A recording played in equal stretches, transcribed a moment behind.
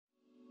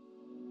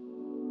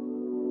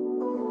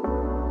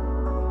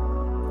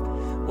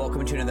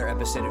Welcome to another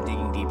episode of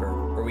Digging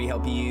Deeper, where we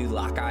help you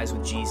lock eyes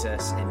with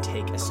Jesus and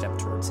take a step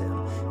towards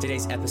Him.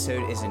 Today's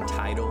episode is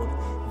entitled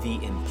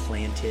The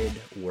Implanted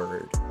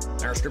Word.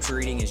 And our scripture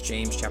reading is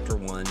James chapter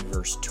 1,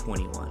 verse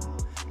 21.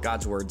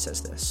 God's word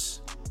says this: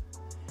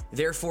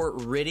 "Therefore,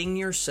 ridding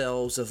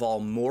yourselves of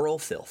all moral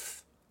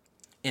filth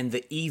and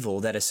the evil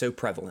that is so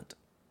prevalent,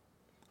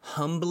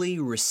 humbly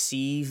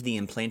receive the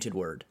implanted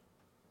word,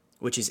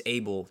 which is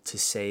able to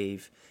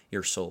save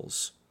your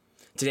souls."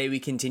 Today we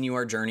continue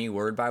our journey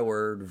word by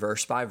word,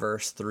 verse by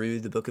verse through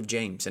the book of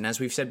James. And as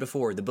we've said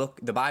before, the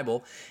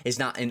Bible is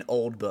not an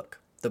old book.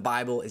 The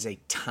Bible is a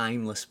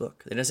timeless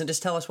book. It doesn't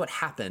just tell us what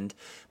happened,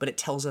 but it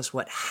tells us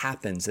what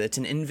happens. It's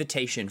an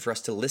invitation for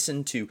us to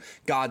listen to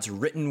God's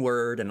written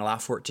word and allow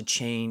for it to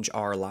change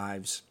our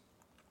lives.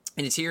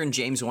 And it's here in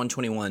James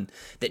 1:21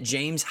 that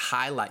James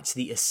highlights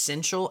the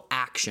essential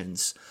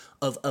actions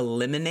of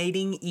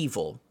eliminating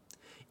evil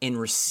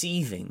and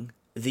receiving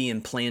the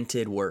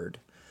implanted word.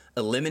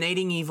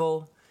 Eliminating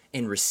evil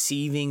and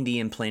receiving the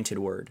implanted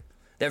word.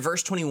 That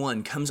verse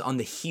 21 comes on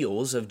the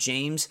heels of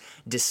James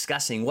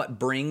discussing what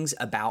brings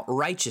about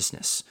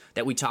righteousness.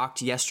 That we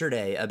talked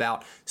yesterday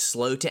about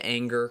slow to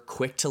anger,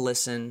 quick to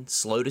listen,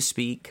 slow to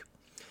speak.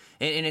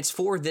 And it's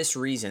for this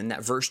reason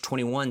that verse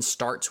 21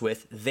 starts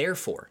with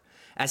 "therefore,"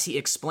 as he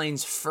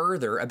explains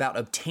further about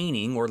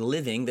obtaining or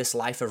living this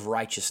life of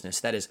righteousness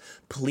that is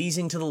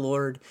pleasing to the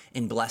Lord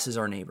and blesses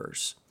our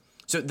neighbors.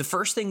 So the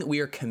first thing that we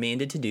are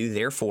commanded to do,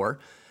 therefore,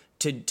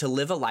 to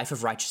live a life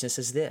of righteousness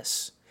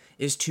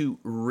is to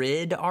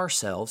rid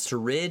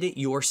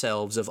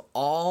yourselves of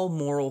all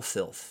moral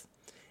filth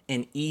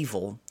and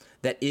evil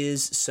that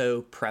is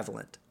so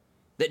prevalent.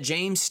 That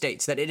James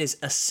states that it is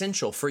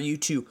essential for you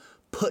to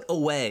put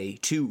away,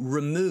 to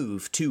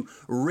remove, to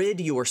rid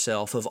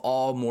yourself of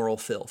all moral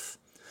filth.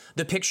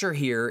 The picture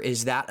here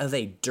is that of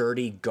a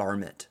dirty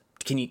garment.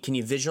 Can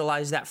you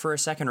visualize that for a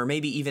second? Or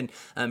maybe even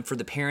for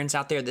the parents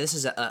out there, this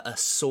is a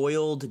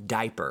soiled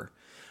diaper.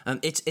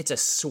 It's a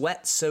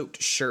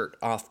sweat-soaked shirt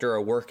after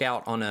a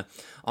workout on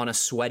a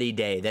sweaty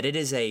day, that it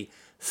is a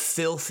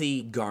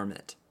filthy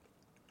garment.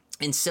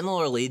 And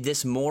similarly,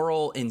 this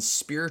moral and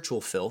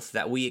spiritual filth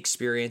that we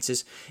experience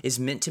is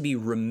meant to be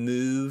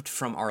removed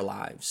from our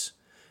lives.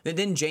 And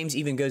then James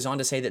even goes on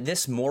to say that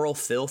this moral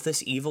filth,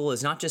 this evil,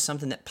 is not just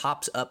something that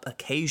pops up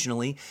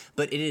occasionally,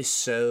 but it is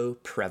so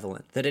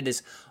prevalent, that it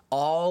is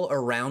all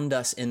around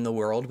us in the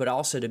world, but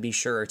also, to be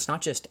sure, it's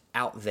not just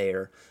out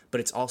there, but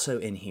it's also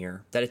in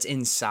here, that it's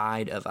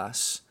inside of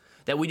us,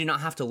 that we do not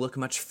have to look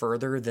much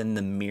further than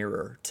the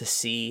mirror to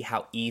see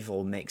how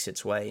evil makes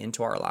its way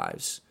into our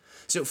lives.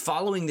 So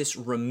following this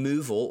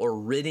removal or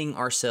ridding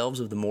ourselves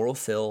of the moral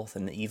filth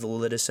and the evil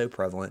that is so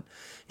prevalent,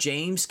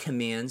 James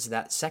commands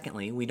that,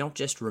 secondly, we don't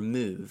just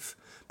remove,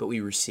 but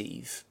we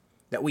receive.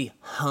 That we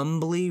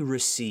humbly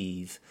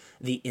receive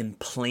the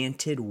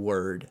implanted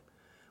word,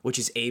 which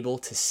is able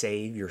to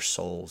save your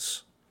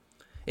souls.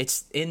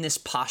 It's in this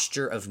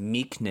posture of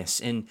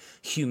meekness and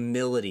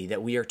humility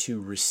that we are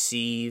to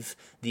receive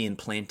the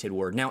implanted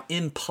word. Now,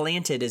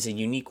 implanted is a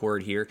unique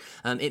word here.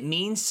 It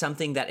means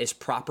something that is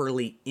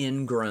properly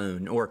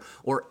ingrown or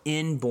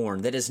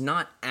inborn, that is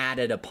not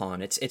added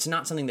upon. It's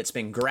not something that's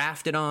been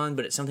grafted on,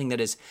 but it's something that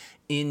is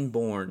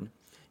inborn.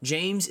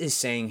 James is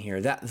saying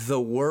here that the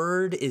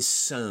word is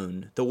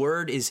sown, the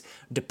word is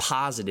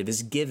deposited,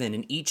 is given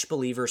in each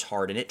believer's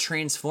heart, and it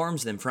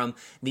transforms them from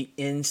the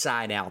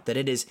inside out, that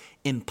it is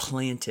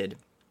implanted.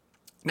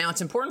 Now, it's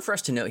important for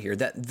us to note here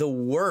that the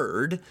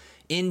word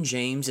in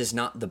James is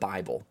not the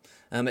Bible.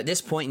 At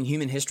this point in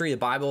human history, the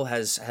Bible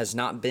has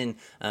not been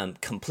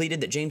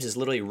completed, that James is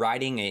literally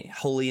writing a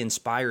holy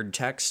inspired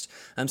text.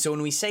 So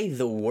when we say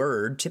the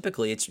word,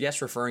 typically it's,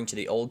 yes, referring to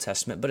the Old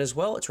Testament, but as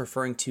well it's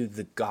referring to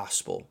the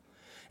gospel.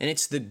 And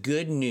it's the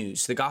good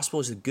news. The gospel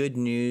is the good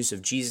news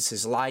of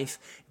Jesus' life,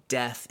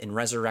 death, and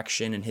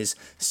resurrection, and his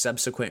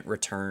subsequent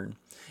return.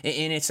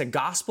 And it's a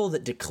gospel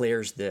that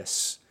declares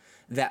this,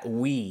 that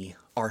we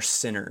are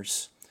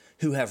sinners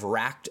who have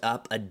racked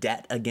up a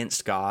debt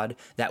against God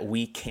that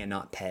we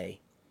cannot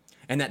pay.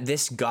 And that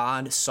this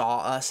God saw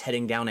us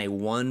heading down a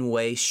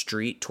one-way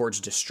street towards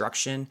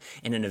destruction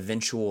and an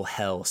eventual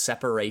hell,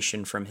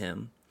 separation from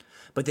him.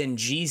 But then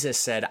Jesus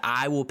said,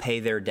 I will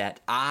pay their debt.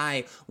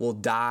 I will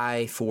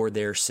die for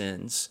their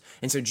sins.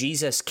 And so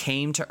Jesus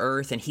came to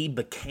earth and he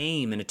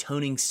became an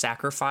atoning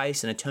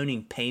sacrifice, an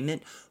atoning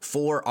payment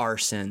for our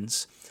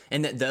sins.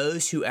 And that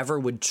those who ever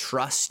would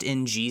trust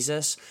in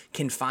Jesus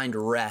can find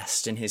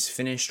rest in his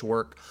finished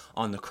work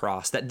on the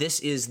cross. That this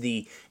is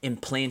the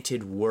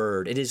implanted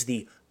word. It is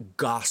the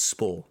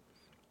gospel.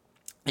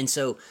 And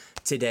so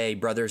today,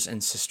 brothers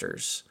and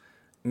sisters,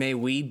 may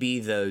we be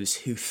those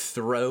who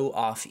throw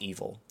off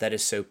evil that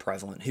is so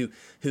prevalent,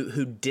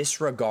 who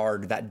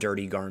disregard that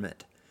dirty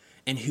garment,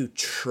 and who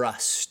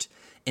trust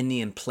in the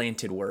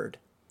implanted word,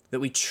 that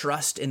we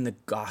trust in the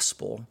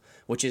gospel,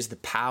 which is the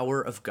power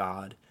of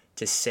God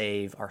to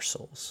save our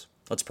souls.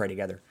 Let's pray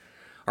together.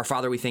 Our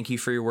Father, we thank you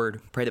for your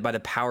word. Pray that by the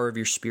power of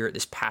your Spirit,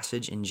 this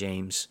passage in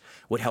James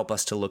would help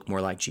us to look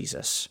more like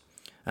Jesus.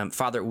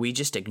 Father, we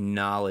just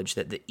acknowledge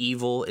that the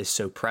evil is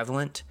so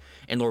prevalent,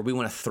 and Lord, we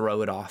want to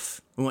throw it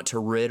off. We want to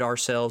rid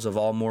ourselves of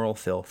all moral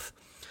filth.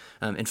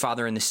 And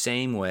Father, in the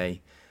same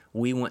way,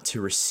 we want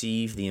to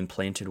receive the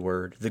implanted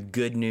word, the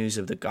good news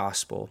of the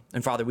gospel.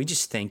 And Father, we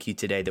just thank you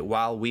today that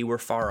while we were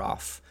far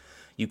off,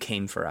 you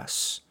came for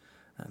us.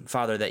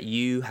 Father, that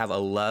you have a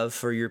love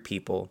for your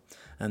people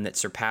that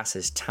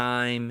surpasses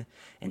time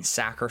and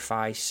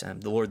sacrifice.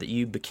 The Lord, that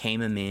you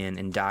became a man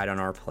and died on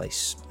our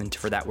place. And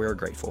for that, we are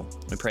grateful.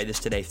 We pray this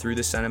today through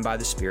the Son and by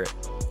the Spirit.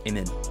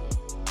 Amen.